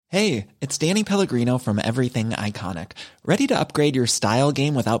Hey, it's Danny Pellegrino from Everything Iconic. Ready to upgrade your style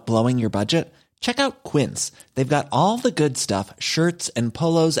game without blowing your budget? Check out Quince. They've got all the good stuff, shirts and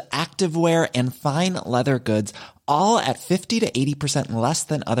polos, activewear, and fine leather goods, all at 50 to 80% less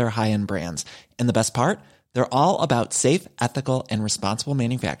than other high-end brands. And the best part? They're all about safe, ethical, and responsible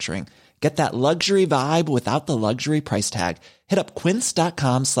manufacturing. Get that luxury vibe without the luxury price tag. Hit up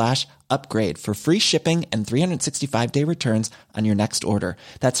quince.com/upgrade for free shipping and 365-day returns on your next order.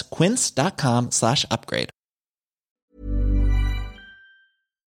 That's quince.com/upgrade.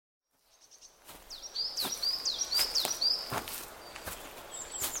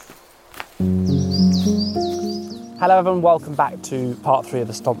 Hello everyone, welcome back to part 3 of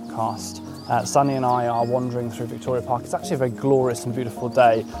the Stompcast. Sonny and I are wandering through Victoria Park. It's actually a very glorious and beautiful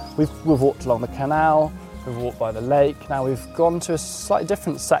day. We've walked along the canal, we've walked by the lake. Now we've gone to a slightly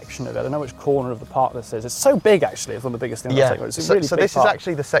different section of it. I don't know which corner of the park this is. It's so big actually, it's one of the biggest things I've taken. It's a really big this park. Is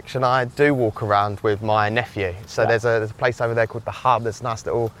actually the section I do walk around with my nephew. So there's a place over there called the Hub. There's a nice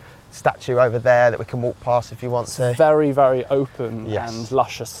little statue over there that we can walk past if you want to. Very, very open and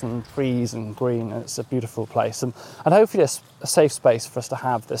luscious and trees and green. And it's a beautiful place. And hopefully it's a safe space for us to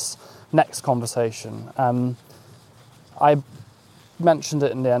have this next conversation. I mentioned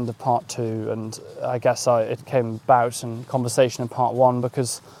it in the end of part 2, and I guess it came about in conversation in part 1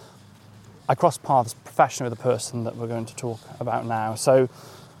 because I crossed paths professionally with the person that we're going to talk about now. So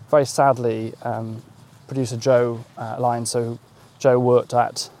very sadly, producer Joe Lyons, so Joe worked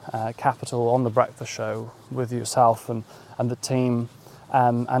at Capital on The Breakfast Show with yourself and the team,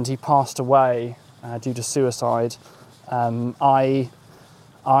 and he passed away due to suicide.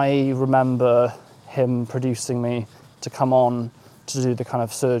 I remember him producing me to come on to do the kind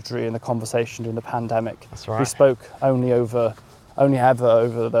of surgery and the conversation during the pandemic. That's right. We spoke only ever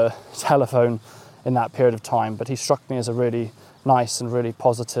over the telephone in that period of time, but he struck me as a really nice and really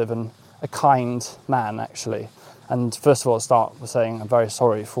positive and a kind man, actually. And first of all, I'll start with saying I'm very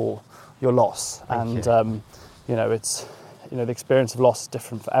sorry for your loss. Thank you. It's the experience of loss is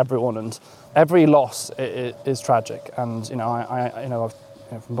different for everyone, and every loss is tragic. And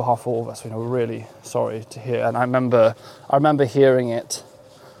from behalf of all of us, we're really sorry to hear. And I remember hearing it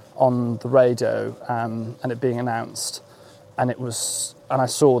on the radio and it being announced, and I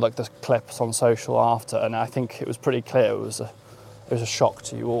saw like the clips on social after, and I think it was pretty clear it was a shock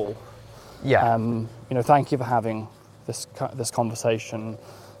to you all. Yeah. Thank you for having this conversation.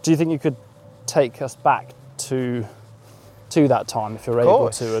 Do you think you could take us back to that time if you're able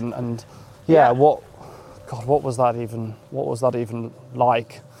to? And what was that even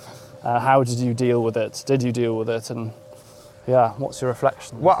like? How did you deal with it? Did you deal with it? And what's your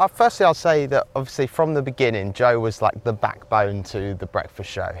reflection? Well, firstly, I'll say that obviously from the beginning, Joe was like the backbone to The Breakfast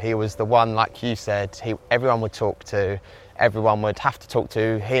Show. He was the one, like you said, everyone would talk to. Everyone would have to talk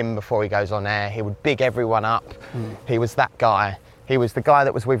to him before he goes on air. He would big everyone up. He was that guy. He was the guy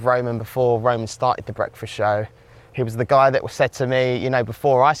that was with Roman before Roman started The Breakfast Show. He was the guy that said to me,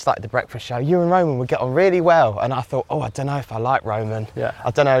 before I started The Breakfast Show, you and Roman would get on really well. And I thought, I don't know if I like Roman. Yeah.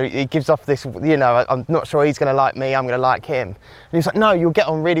 I don't know, he gives off this, I'm not sure he's going to like me, I'm going to like him. And he was like, no, you'll get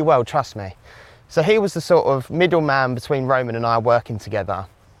on really well, trust me. So he was the sort of middleman between Roman and I working together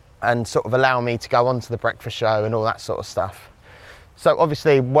and sort of allow me to go on to The Breakfast Show and all that sort of stuff. So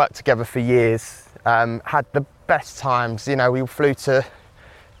obviously worked together for years, had the best times. We flew to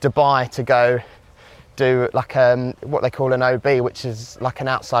Dubai to go do like what they call an OB, which is like an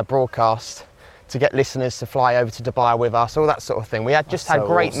outside broadcast to get listeners to fly over to Dubai with us, all that sort of thing. We had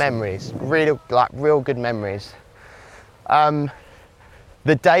great memories, real good memories. The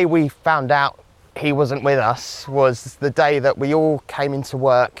day we found out he wasn't with us was the day that we all came into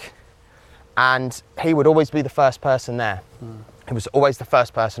work, and he would always be the first person there. He was always the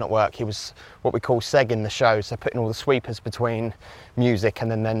first person at work. He was what we call segging the show, so putting all the sweepers between music and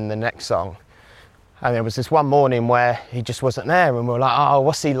then the next song. And there was this one morning where he just wasn't there, and we were like, oh,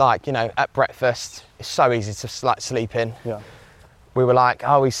 what's he like? At breakfast, it's so easy to sleep in. Yeah. We were like,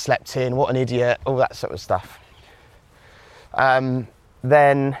 oh, he slept in, what an idiot, all that sort of stuff.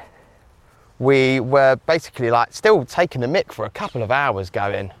 Then we were basically like still taking the mick for a couple of hours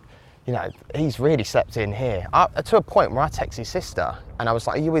going, he's really slept in here. To a point where I texted his sister and I was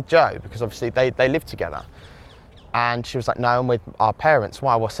like, are you with Joe? Because obviously they live together. And she was like, no, I'm with our parents.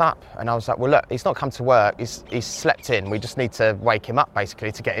 Why, what's up? And I was like, well, look, he's not come to work. He's slept in. We just need to wake him up,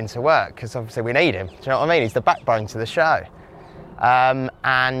 basically, to get into work, because obviously we need him. Do you know what I mean? He's the backbone to the show.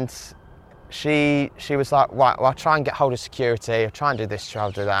 And she was like, right, well, I'll try and get hold of security. I'll try and do this,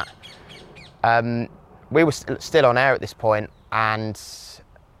 I'll do that. We were still on air at this point, and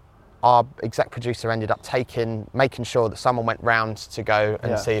our exec producer ended up making sure that someone went round to go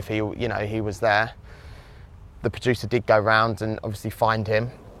and see if he was there. The producer did go round and obviously find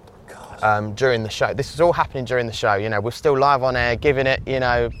him during the show. This was all happening during the show. We're still live on air, giving it,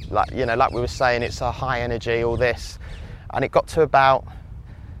 like we were saying, it's a high energy, all this. And it got to about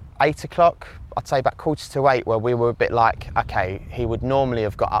 8 o'clock, I'd say about 7:45, where we were a bit like, okay, he would normally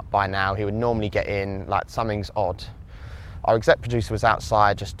have got up by now. He would normally get in, like something's odd. Our exec producer was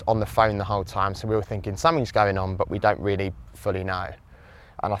outside just on the phone the whole time, so we were thinking something's going on, but we don't really fully know.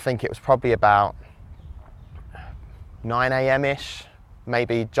 And I think it was probably about 9 a.m.-ish,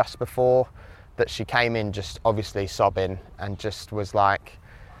 maybe just before, that she came in just obviously sobbing and just was like,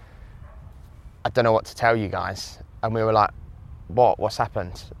 I don't know what to tell you guys. And we were like, what's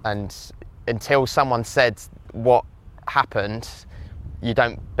happened? And until someone said what happened, you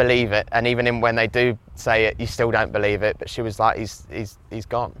don't believe it. And even when they do say it, you still don't believe it. But she was like, he's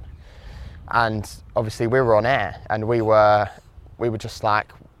gone. And obviously we were on air, and we were just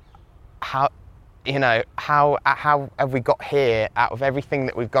like, how have we got here out of everything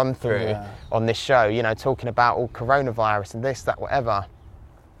that we've gone through on this show, talking about all coronavirus and this, that, whatever,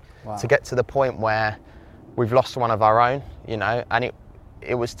 to get to the point where we've lost one of our own, and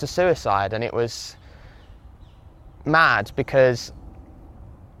it was to suicide. And it was mad because,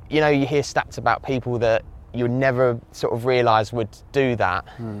 you hear stats about people that you would never sort of realise would do that.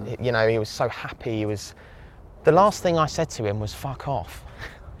 He was so happy. The last thing I said to him was, fuck off.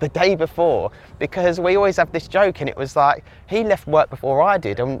 The day before, because we always have this joke, and it was like, he left work before I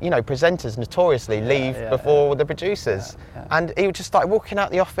did, and presenters notoriously leave before the producers. And he would just start walking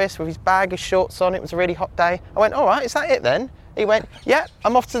out the office with his bag, his shorts on. It was a really hot day. I went, all right, is that it then? He went, yeah,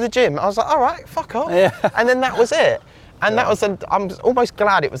 I'm off to the gym. I was like, all right, fuck off. And then that was it. And that was, I'm almost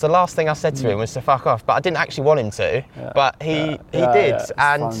glad it was the last thing I said to him, was to fuck off. But I didn't actually want him to, but he did.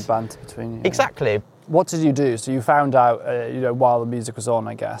 And fun banter between you. Exactly. What did you do? So you found out, while the music was on,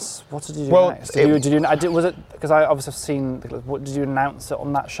 I guess. What did you do next? Was it because I obviously have seen? What did you announce it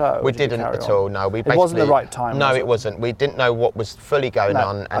on that show? We didn't at all. No, it wasn't the right time. No, it wasn't. We didn't know what was fully going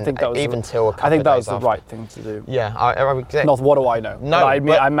on, and I think that was till a couple of days after. I think that was the right thing to do. Yeah, not what do I know? No, I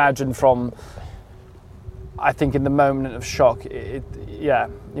imagine from. I think in the moment of shock, you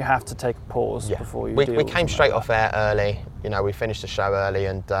have to take a pause before you. We came straight off air early. We finished the show early,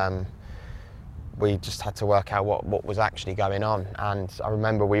 and we just had to work out what was actually going on. And I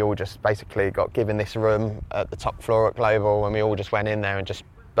remember we all just basically got given this room at the top floor at Global, and we all just went in there and just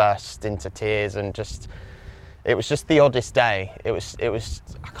burst into tears, and it was just the oddest day. It was. I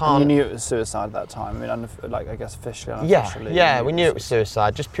can't. And you knew it was suicide at that time. I mean, I guess officially. Unofficially, we knew it was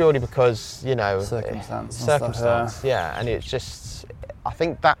suicide, just purely because circumstance. Yeah, and it's just. I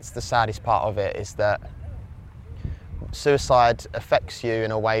think that's the saddest part of it, is that suicide affects you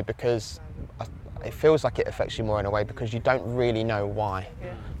in a way because it feels like it affects you more in a way because you don't really know why,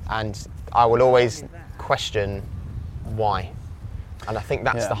 and I will always question why. And I think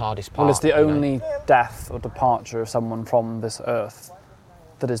that's the hardest part. Well, it's the only death or departure of someone from this earth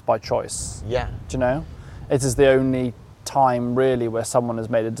that is by choice. Yeah. Do you know? It is the only time really where someone has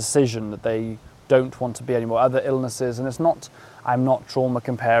made a decision that they don't want to be anymore. Other illnesses, and I'm not trauma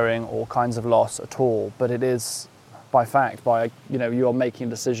comparing all kinds of loss at all, but it is by you are making a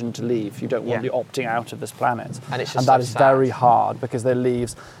decision to leave. You don't want to be opting out of this planet, and that is very hard because they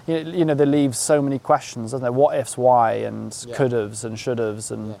leave so many questions, doesn't there? What ifs, why, and could haves and should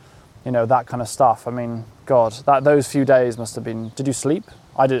haves, and that kind of stuff. I mean, God, those few days must have been. Did you sleep?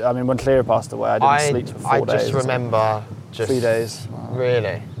 I did. I mean, when Clara passed away, I didn't sleep for 4 days. I just remember 3 days.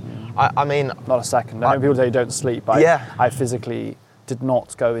 Really, I mean, not a second. I know people say you don't sleep. I physically did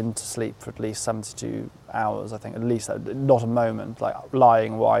not go into sleep for at least 72 hours, I think, at least, not a moment, like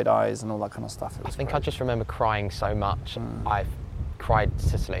lying wide eyes and all that kind of stuff. I think I just remember crying so much, I cried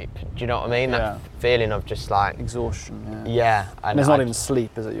to sleep. Do you know what I mean? That feeling of just like... exhaustion, Yeah. And it's not even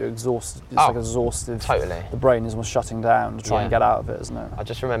sleep, is it? You're exhausted. It's like exhausted. Totally. The brain is almost shutting down to try and get out of it, isn't it? I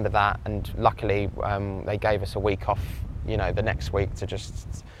just remember that, and luckily they gave us a week off, the next week to just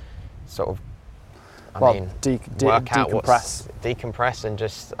sort of work out decompress and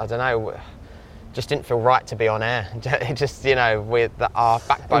just, I don't know, just didn't feel right to be on air. Just, with our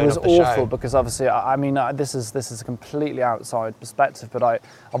backbone of the show. It was awful because obviously, I mean, this is a completely outside perspective, but I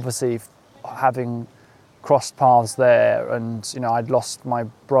obviously, having crossed paths there, and I'd lost my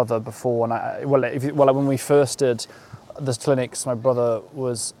brother before, and when we first did the clinics, my brother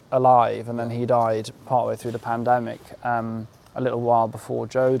was alive, and then he died partway through the pandemic, a little while before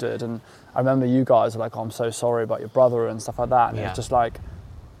Joe did, and I remember you guys were like, "Oh, I'm so sorry about your brother," and stuff like that, and it was just like,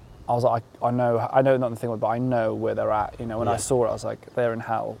 I was like, I know not the thing, but I know where they're at. You know, when I saw it, I was like, they're in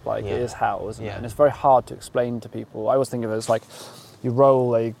hell. Like, it is hell, isn't it? And it's very hard to explain to people. I always think of it as like, you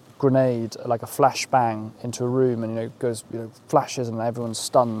roll a grenade, like a flashbang, into a room, and it goes, flashes, and everyone's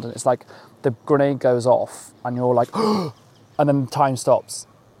stunned. And it's like the grenade goes off, and you're like, and then time stops.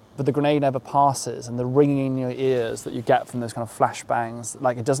 But the grenade never passes, and the ringing in your ears that you get from those kind of flashbangs,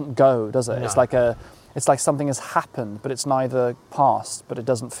 like it doesn't go, does it? No. It's like something has happened, but it's neither past, but it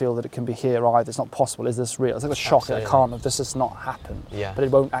doesn't feel that it can be here either. It's not possible. Is this real? It's like the shock that it can't have. This has not happened. Yeah. But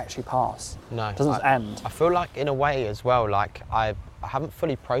it won't actually pass. No. It doesn't end. I feel like in a way as well, like I haven't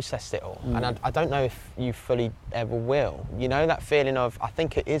fully processed it all. And I don't know if you fully ever will. You know, that feeling of, I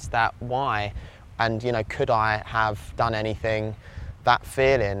think it is that why, and could I have done anything? That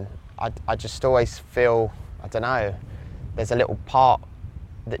feeling, I just always feel, I don't know, there's a little part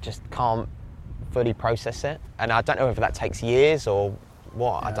that just can't fully process it, and I don't know whether that takes years or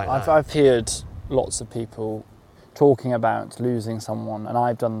what. I don't know. I've heard lots of people talking about losing someone, and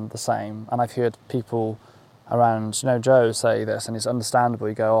I've done the same, and I've heard people around, Joe say this, and it's understandable.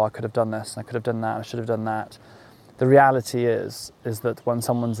 You go, I could have done this, and I could have done that, I should have done that. The reality is that when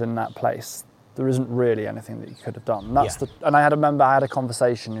someone's in that place, there isn't really anything that you could have done. And I had a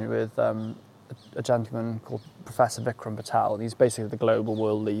conversation with a gentleman called Professor Vikram Patel. He's basically the global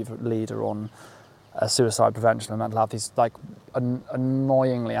world leader on suicide prevention and mental health. He's like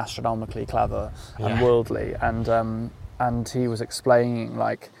annoyingly astronomically clever and worldly, and he was explaining,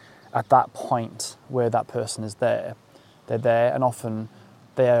 like, at that point where that person is there, they're there, and often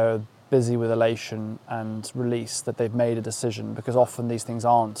they're busy with elation and release that they've made a decision, because often these things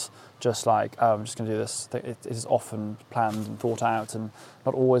aren't just like, oh, I'm just going to do this. It is often planned and thought out, and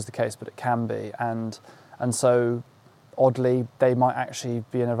not always the case, but it can be. And so oddly, they might actually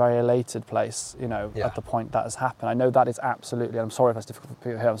be in a very elated place, at the point that has happened. I know that is absolutely, I'm sorry if that's difficult for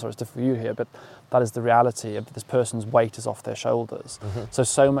people here, I'm sorry it's difficult for you here, but that is the reality of this person's weight is off their shoulders. Mm-hmm.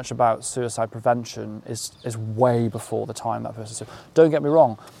 So much about suicide prevention is way before the time that person. Don't get me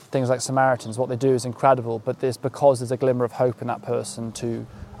wrong, things like Samaritans, what they do is incredible, but because there's a glimmer of hope in that person to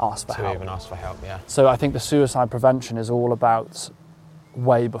ask for help. To even ask for help, yeah. So I think the suicide prevention is all about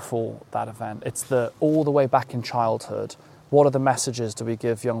way before that event. It's all the way back in childhood. What are the messages do we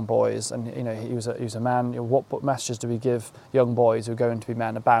give young boys? And he was a man. What messages do we give young boys who are going to be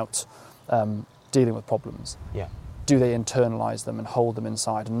men about dealing with problems? Yeah. Do they internalise them and hold them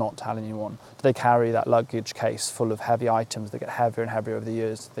inside and not tell anyone? Do they carry that luggage case full of heavy items that get heavier and heavier over the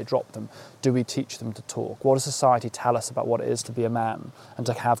years? Do they drop them? Do we teach them to talk? What does society tell us about what it is to be a man and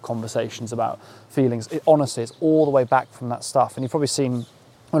to have conversations about feelings? Honestly, it's all the way back from that stuff. And you've probably seen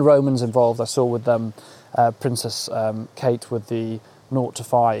when Roman's involved, I saw with Princess Kate with the 0 to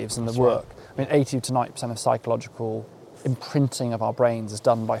 5s and the work. Right. I mean, 80 to 90% of psychological imprinting of our brains is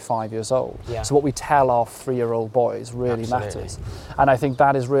done by 5 years old. Yeah. So what we tell our 3-year-old boys really matters. And I think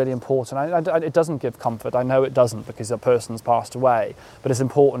that is really important. It doesn't give comfort. I know it doesn't, because a person's passed away, but it's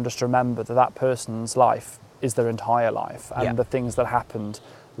important just to remember that person's life is their entire life, and the things that happened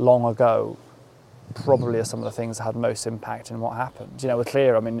long ago probably are some of the things that had most impact in what happened. We're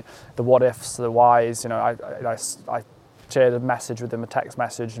clear. I mean, the what ifs, the whys. I shared a message with him, a text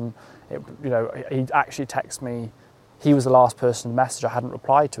message, and he actually texted me. He was the last person to message. I hadn't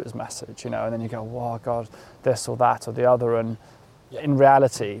replied to his message, and then you go, oh God, this or that or the other. And in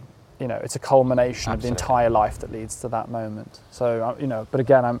reality, it's a culmination of the entire life that leads to that moment. So, but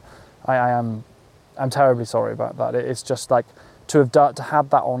again, I'm terribly sorry about that. It's just like to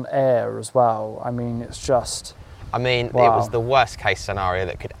have that on air as well. I mean, it's just. It was the worst case scenario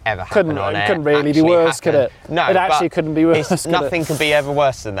that could ever happen on air. It couldn't really be worse, could it? No, it actually couldn't be worse. Nothing can be ever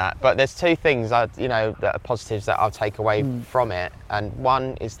worse than that. But there's two things that are positives that I'll take away from it. And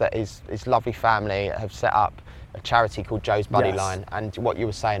one is that his lovely family have set up a charity called Joe's Buddy Line. And what you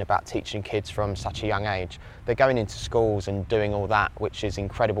were saying about teaching kids from such a young age, they're going into schools and doing all that, which is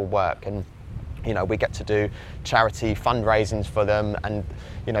incredible work. And we get to do charity fundraisings for them, and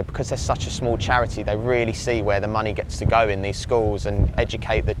because they're such a small charity, they really see where the money gets to go in these schools and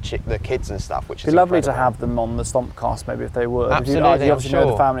educate the kids and stuff, which is lovely incredible. To have them on the Stompcast, maybe, if they were. Absolutely, you obviously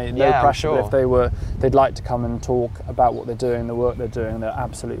know the family, no pressure. Sure. But if they'd like to come and talk about what they're doing, the work they're doing, they're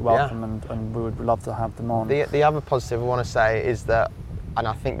absolutely welcome, and we would love to have them on. The other positive I want to say is that, and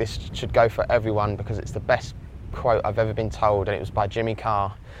I think this should go for everyone because it's the best quote I've ever been told, and it was by Jimmy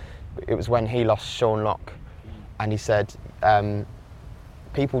Carr. It was when he lost Sean Locke, and he said,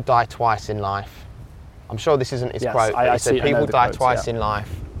 people die twice in life. I'm sure this isn't his quote, but he said people die twice in life.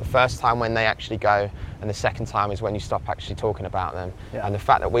 The first time when they actually go, and the second time is when you stop actually talking about them. Yeah. And the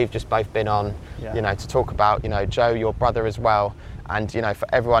fact that we've just both been on, to talk about, Joe, your brother as well, And, you know, for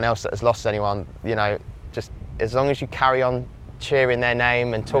everyone else that has lost anyone, you know, just as long as you carry on cheering their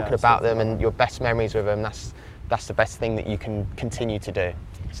name and talking about them and your best memories with them, that's the best thing that you can continue to do.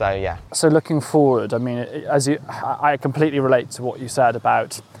 So, yeah. So looking forward, I mean, I completely relate to what you said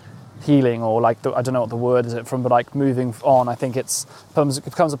about healing, or like, I don't know what the word is from, but like moving on. I think it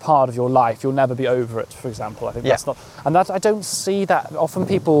becomes a part of your life. You'll never be over it, for example. I think that's not, and that I don't see that often.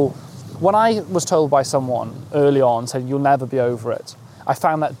 People, when I was told by someone early on, saying you'll never be over it, I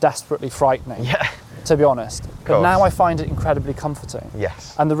found that desperately frightening. Yeah. To be honest, but now I find it incredibly comforting.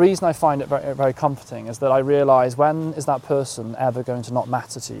 Yes. And the reason I find it very, very comforting is that I realise, when is that person ever going to not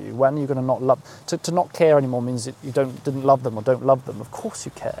matter to you? When are you going to not love? To not care anymore means that you didn't love them or don't love them. Of course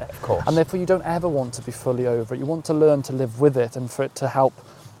you care. Of course. And therefore you don't ever want to be fully over it. You want to learn to live with it, and for it to help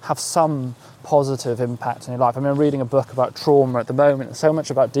have some positive impact in your life. I mean, I'm reading a book about trauma at the moment. It's so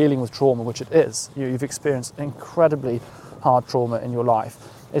much about dealing with trauma, which it is. You've experienced incredibly hard trauma in your life.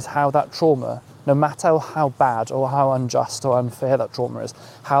 Is how that trauma, no matter how bad or how unjust or unfair that trauma is,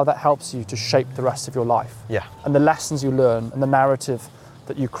 how that helps you to shape the rest of your life. Yeah. And the lessons you learn and the narrative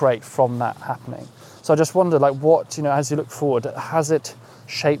that you create from that happening. So I just wonder, like, what, you know, as you look forward, has it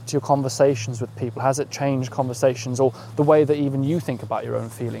shaped your conversations with people? Has it changed conversations, or the way that even you think about your own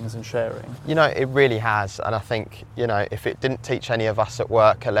feelings and sharing? You know, it really has. And I think, you know, if it didn't teach any of us at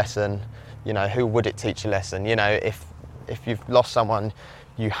work a lesson, you know, who would it teach a lesson? You know, if you've lost someone,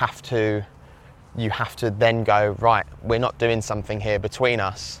 you have to then go, right, we're not doing something here between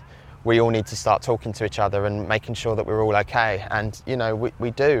us. We all need to start talking to each other and making sure that we're all okay. And, you know,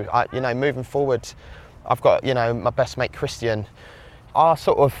 we do. You know, moving forward, I've got, you know, my best mate Christian. Our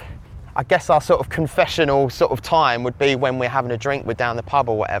sort of confessional sort of time would be when we're having a drink, we're down the pub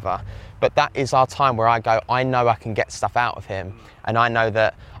or whatever. But that is our time where I go, I know I can get stuff out of him. And I know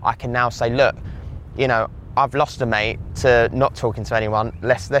that I can now say, look, you know, I've lost a mate to not talking to anyone.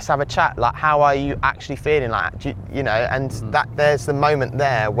 Let's have a chat. Like, how are you actually feeling? Like, you know, and that there's the moment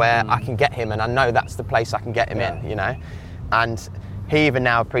there where I can get him, and I know that's the place I can get him in. You know, and he even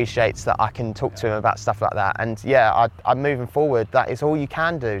now appreciates that I can talk to him about stuff like that. And yeah, I'm moving forward. That is all you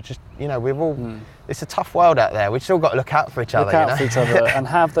can do. Just, you know, we've all. It's a tough world out there. We've still got to look out for each other. Look out for each other, and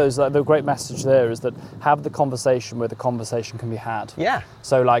have those. Like, the great message there is that have the conversation where the conversation can be had. Yeah.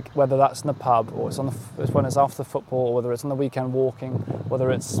 So, like, whether that's in the pub, or it's when it's after football, or whether it's on the weekend walking,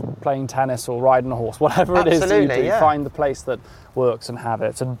 whether it's playing tennis or riding a horse, whatever it is that you do, find the place that works and have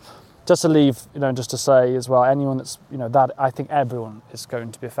it. And just to leave, you know, just to say as well, anyone that's, you know, that I think everyone is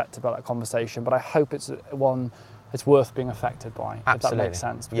going to be affected by that conversation, but I hope it's one it's worth being affected by. Absolutely. If that makes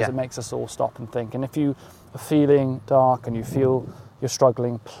sense, because it makes us all stop and think. And if you are feeling dark and you feel you're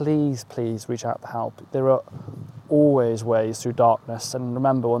struggling, please reach out for help. There are always ways through darkness. And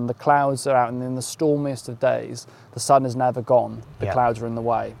remember, when the clouds are out and in the stormiest of days, the sun is never gone. The clouds are in the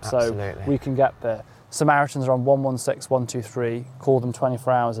way. Absolutely. So we can get there. Samaritans are on 116 123. Call them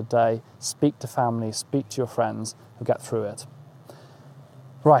 24 hours a day. Speak to family, speak to your friends. You'll get through it.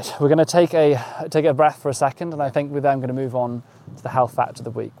 Right, we're going to take a breath for a second, and I think we're then going to move on to the health fact of the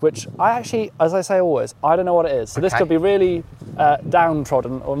week, which I actually, as I say always, I don't know what it is. So this could be really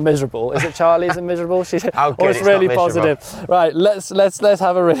downtrodden or miserable. Is it, Charlie? Is it miserable? Or it's really positive. Right, let's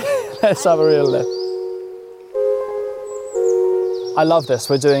have a real lift. I love this.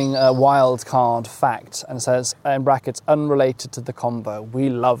 We're doing a wild card fact, and it says in brackets, unrelated to the combo. We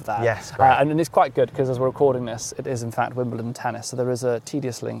love that. Yes, great. And it's quite good because as we're recording this, it is in fact Wimbledon tennis, so there is a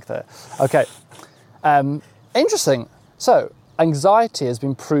tedious link there. Okay, interesting. So, anxiety has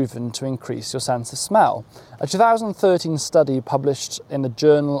been proven to increase your sense of smell. A 2013 study published in the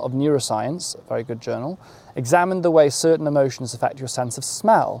Journal of Neuroscience, a very good journal, examined the way certain emotions affect your sense of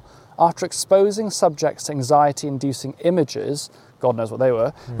smell. After exposing subjects to anxiety-inducing images, God knows what they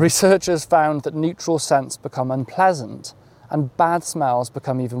were, researchers found that neutral scents become unpleasant and bad smells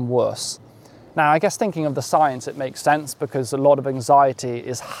become even worse. Now, I guess thinking of the science, it makes sense because a lot of anxiety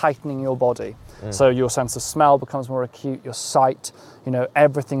is heightening your body. So your sense of smell becomes more acute, your sight, you know,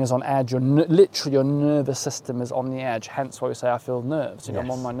 everything is on edge. Literally your nervous system is on the edge, hence why we say I feel nerves. You know,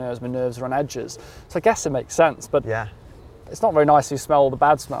 I'm on my nerves are on edges. So I guess it makes sense, but it's not very nice if you smell all the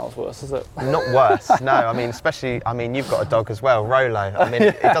bad smells worse, is it? Not worse, no. I mean, especially, I mean, you've got a dog as well, Rolo. I mean,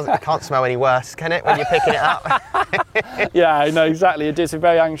 it can't smell any worse, can it, when you're picking it up? Yeah, I know, exactly. It is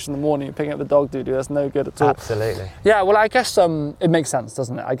very anxious in the morning, you're picking up the dog doo-doo, that's no good at all. Absolutely. Yeah, well, I guess it makes sense,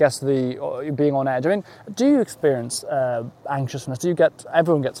 doesn't it? I guess the being on edge. I mean, do you experience anxiousness?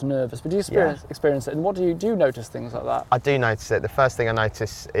 Everyone gets nervous, but do you experience it? And what do you notice things like that? I do notice it. The first thing I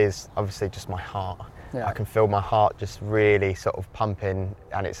notice is obviously just my heart. I can feel my heart just really sort of pumping,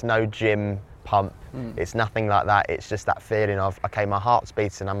 and it's no gym pump. It's nothing like that. It's just that feeling of, okay, my heart's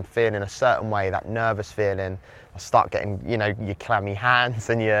beating, I'm feeling a certain way, that nervous feeling. I start getting, you know, your clammy hands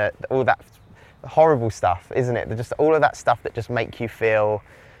and all that horrible stuff, isn't it? Just all of that stuff that just make you feel,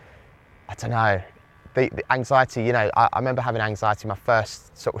 I don't know, the anxiety. You know, I remember having anxiety my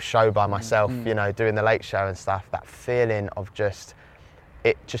first sort of show by myself, you know, doing the late show and stuff. That feeling of just,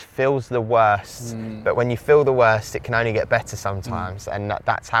 it just feels the worst, but when you feel the worst, it can only get better sometimes, and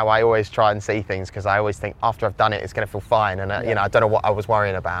that's how I always try and see things, because I always think after I've done it, it's going to feel fine, and you know, I don't know what I was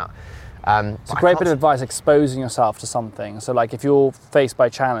worrying about. It's a great bit of advice, exposing yourself to something. So like if you're faced by a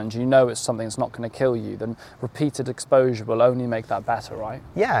challenge, you know it's something that's not going to kill you, then repeated exposure will only make that better, right?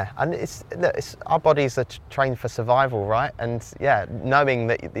 Yeah, and it's our bodies are trained for survival, right? And yeah, knowing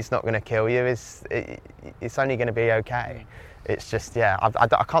that it's not going to kill you it's only going to be okay. It's just, yeah,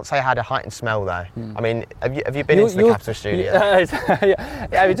 I can't say I had a heightened smell though. I mean, have you been into the Capital Studio?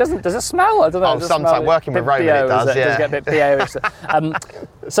 Yeah, I mean, does it smell? I don't know. Oh, sometimes working with Roman, it does. Yeah, it does get a bit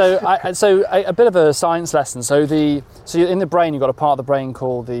BO. So a bit of a science lesson. So in the brain, you've got a part of the brain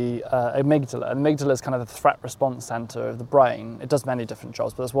called the amygdala. And amygdala is kind of the threat response center of the brain. It does many different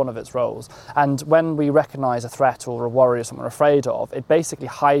jobs, but that's one of its roles. And when we recognize a threat or a worry or something we're afraid of, it basically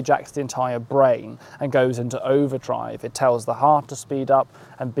hijacks the entire brain and goes into overdrive. It tells the heart to speed up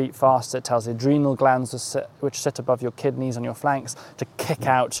and beat faster. It tells the adrenal glands, which sit above your kidneys and your flanks, to kick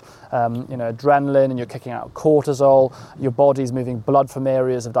out adrenaline, and you're kicking out cortisol. Your body's moving blood from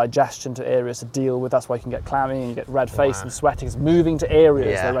areas of digestion to areas to deal with. That's why you can get clammy and you get red face and sweating. It's moving to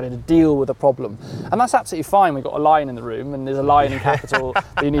areas that are ready to deal with a problem. And that's absolutely fine. We've got a lion in the room, and there's a lion in Capital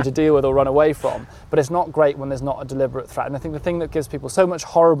that you need to deal with or run away from. But it's not great when there's not a deliberate threat. And I think the thing that gives people so much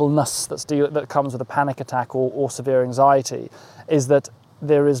horribleness that comes with a panic attack or severe anxiety is that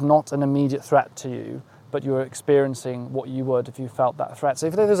there is not an immediate threat to you, but you're experiencing what you would if you felt that threat. So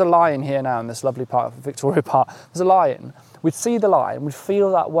if there's a lion here now in this lovely part of Victoria Park, there's a lion, we'd see the lion, we'd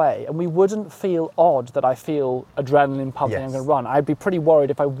feel that way, and we wouldn't feel odd that I feel adrenaline pumping, I'm going to run. I'd be pretty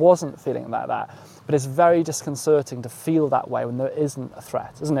worried if I wasn't feeling like that. But it's very disconcerting to feel that way when there isn't a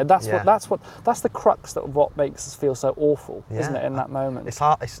threat, isn't it? That's the crux of what makes us feel so awful, isn't it? In that moment,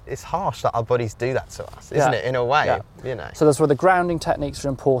 it's harsh that our bodies do that to us, isn't it? In a way, you know. So that's where the grounding techniques are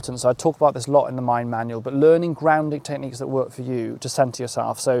important. So I talk about this a lot in the Mind Manual, but learning grounding techniques that work for you to center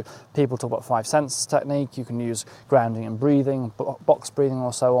yourself. So people talk about 5 senses technique. You can use grounding and breathing, box breathing,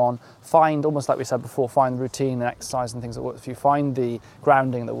 or so on. Find, almost like we said before, find the routine and exercise and things that work for you. Find the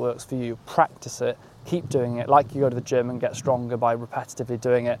grounding that works for you. Practice it. Keep doing it, like you go to the gym and get stronger by repetitively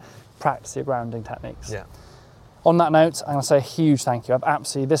doing it. Practice your grounding techniques. Yeah. On that note, I'm going to say a huge thank you.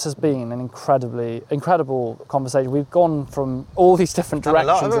 This has been an incredible conversation. We've gone from all these different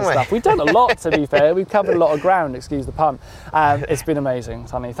directions and stuff. We've done a lot, to be fair. We've covered a lot of ground, excuse the pun. It's been amazing,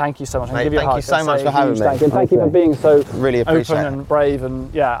 Sonny. Thank you so much. Mate, thank you so much for having me. Thank you for being so really open and brave.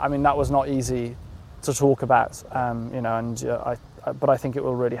 And yeah, I mean, that was not easy to talk about, but I think it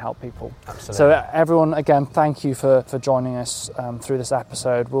will really help people. Absolutely. So everyone, again, thank you for joining us through this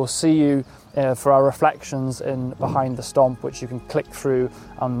episode. We'll see you for our reflections in Behind the Stomp, which you can click through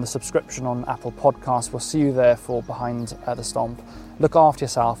on the subscription on Apple Podcasts. We'll see you there for Behind the Stomp. Look after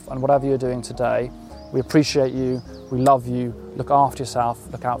yourself, and whatever you're doing today, we appreciate you, we love you. Look after yourself,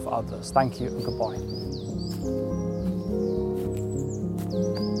 look out for others. Thank you and goodbye.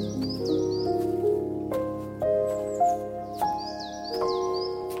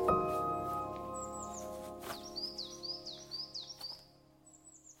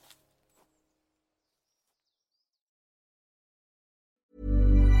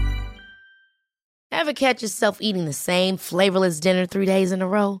 Ever catch yourself eating the same flavorless dinner 3 days in a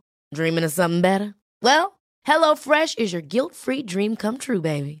row? Dreaming of something better? Well, HelloFresh is your guilt-free dream come true,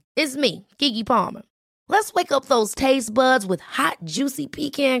 baby. It's me, Keke Palmer. Let's wake up those taste buds with hot, juicy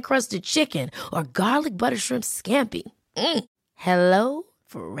pecan-crusted chicken or garlic butter shrimp scampi. Hello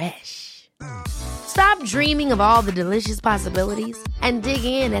Fresh. Stop dreaming of all the delicious possibilities and dig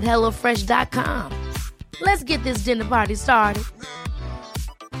in at HelloFresh.com. Let's get this dinner party started.